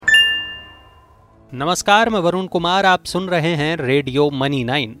नमस्कार, मैं वरुण कुमार। आप सुन रहे हैं रेडियो मनी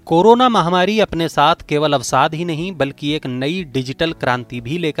 9। कोरोना महामारी अपने साथ केवल अवसाद ही नहीं बल्कि एक नई डिजिटल क्रांति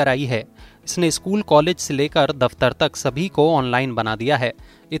भी लेकर आई है। इसने स्कूल कॉलेज से लेकर दफ्तर तक सभी को ऑनलाइन बना दिया है।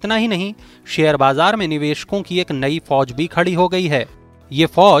 इतना ही नहीं, शेयर बाजार में निवेशकों की एक नई फौज भी खड़ी हो गई है। ये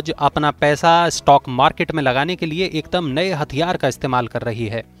फौज अपना पैसा स्टॉक मार्केट में लगाने के लिए एकदम नए हथियार का इस्तेमाल कर रही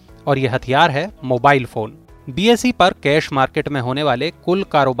है और ये हथियार है मोबाइल फोन। बीएसई पर कैश मार्केट में होने वाले कुल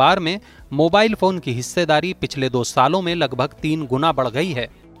कारोबार में मोबाइल फोन की हिस्सेदारी पिछले 2 सालों में लगभग 3 गुना बढ़ गई है।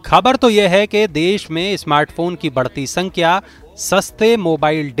 खबर तो यह है कि देश में स्मार्टफोन की बढ़ती संख्या, सस्ते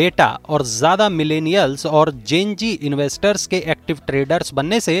मोबाइल डेटा और ज्यादा मिलेनियल्स और जेनजी इन्वेस्टर्स के एक्टिव ट्रेडर्स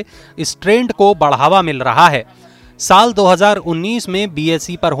बनने से इस ट्रेंड को बढ़ावा मिल रहा है। साल 2019 में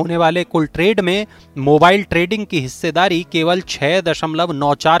बीएसई पर होने वाले कुल ट्रेड में मोबाइल ट्रेडिंग की हिस्सेदारी केवल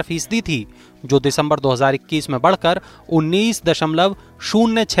 6.94% थी, जो दिसंबर 2021 में बढ़कर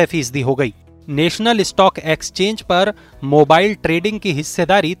 19.06% हो गई। नेशनल स्टॉक एक्सचेंज पर मोबाइल ट्रेडिंग की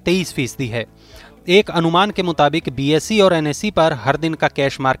हिस्सेदारी 23% है। एक अनुमान के मुताबिक बीएसई और एनएसई पर हर दिन का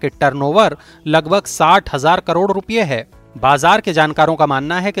कैश मार्केट टर्नओवर लगभग 60,000 करोड़ रुपए है। बाजार के जानकारों का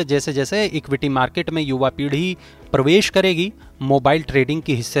मानना है कि जैसे जैसे इक्विटी मार्केट में युवा पीढ़ी प्रवेश करेगी, मोबाइल ट्रेडिंग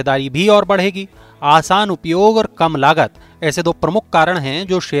की हिस्सेदारी भी और बढ़ेगी। आसान उपयोग और कम लागत ऐसे 2 प्रमुख कारण हैं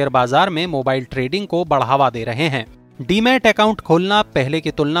जो शेयर बाजार में मोबाइल ट्रेडिंग को बढ़ावा दे रहे हैं। डीमैट अकाउंट खोलना पहले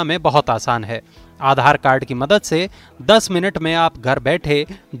की तुलना में बहुत आसान है। आधार कार्ड की मदद से 10 मिनट में आप घर बैठे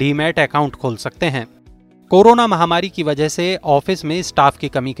डीमैट अकाउंट खोल सकते हैं। कोरोना महामारी की वजह से ऑफिस में स्टाफ की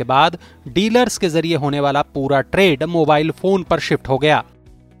कमी के बाद डीलर्स के जरिए होने वाला पूरा ट्रेड मोबाइल फोन पर शिफ्ट हो गया।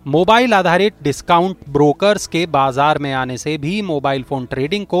 मोबाइल आधारित डिस्काउंट ब्रोकर्स के बाजार में आने से भी मोबाइल फोन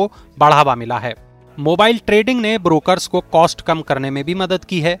ट्रेडिंग को बढ़ावा मिला है। मोबाइल ट्रेडिंग ने ब्रोकर्स को कॉस्ट कम करने में भी मदद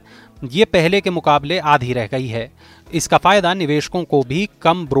की है। ये पहले के मुकाबले आधी रह गई है। इसका फायदा निवेशकों को भी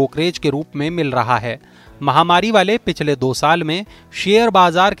कम ब्रोकरेज के रूप में मिल रहा है। महामारी वाले पिछले 2 साल में शेयर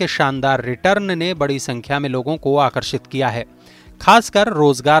बाजार के शानदार रिटर्न ने बड़ी संख्या में लोगों को आकर्षित किया है, खासकर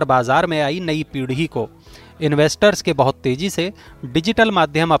रोजगार बाजार में आई नई पीढ़ी को। इन्वेस्टर्स के बहुत तेजी से डिजिटल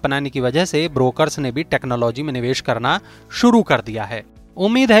माध्यम अपनाने की वजह से ब्रोकर्स ने भी टेक्नोलॉजी में निवेश करना शुरू कर दिया है।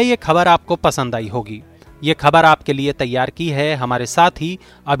 उम्मीद है ये खबर आपको पसंद आई होगी। ये खबर आपके लिए तैयार की है हमारे साथी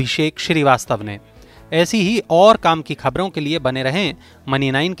अभिषेक श्रीवास्तव ने। ऐसी ही और काम की खबरों के लिए बने रहें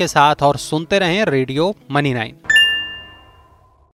मनी 9 के साथ और सुनते रहें रेडियो मनी 9।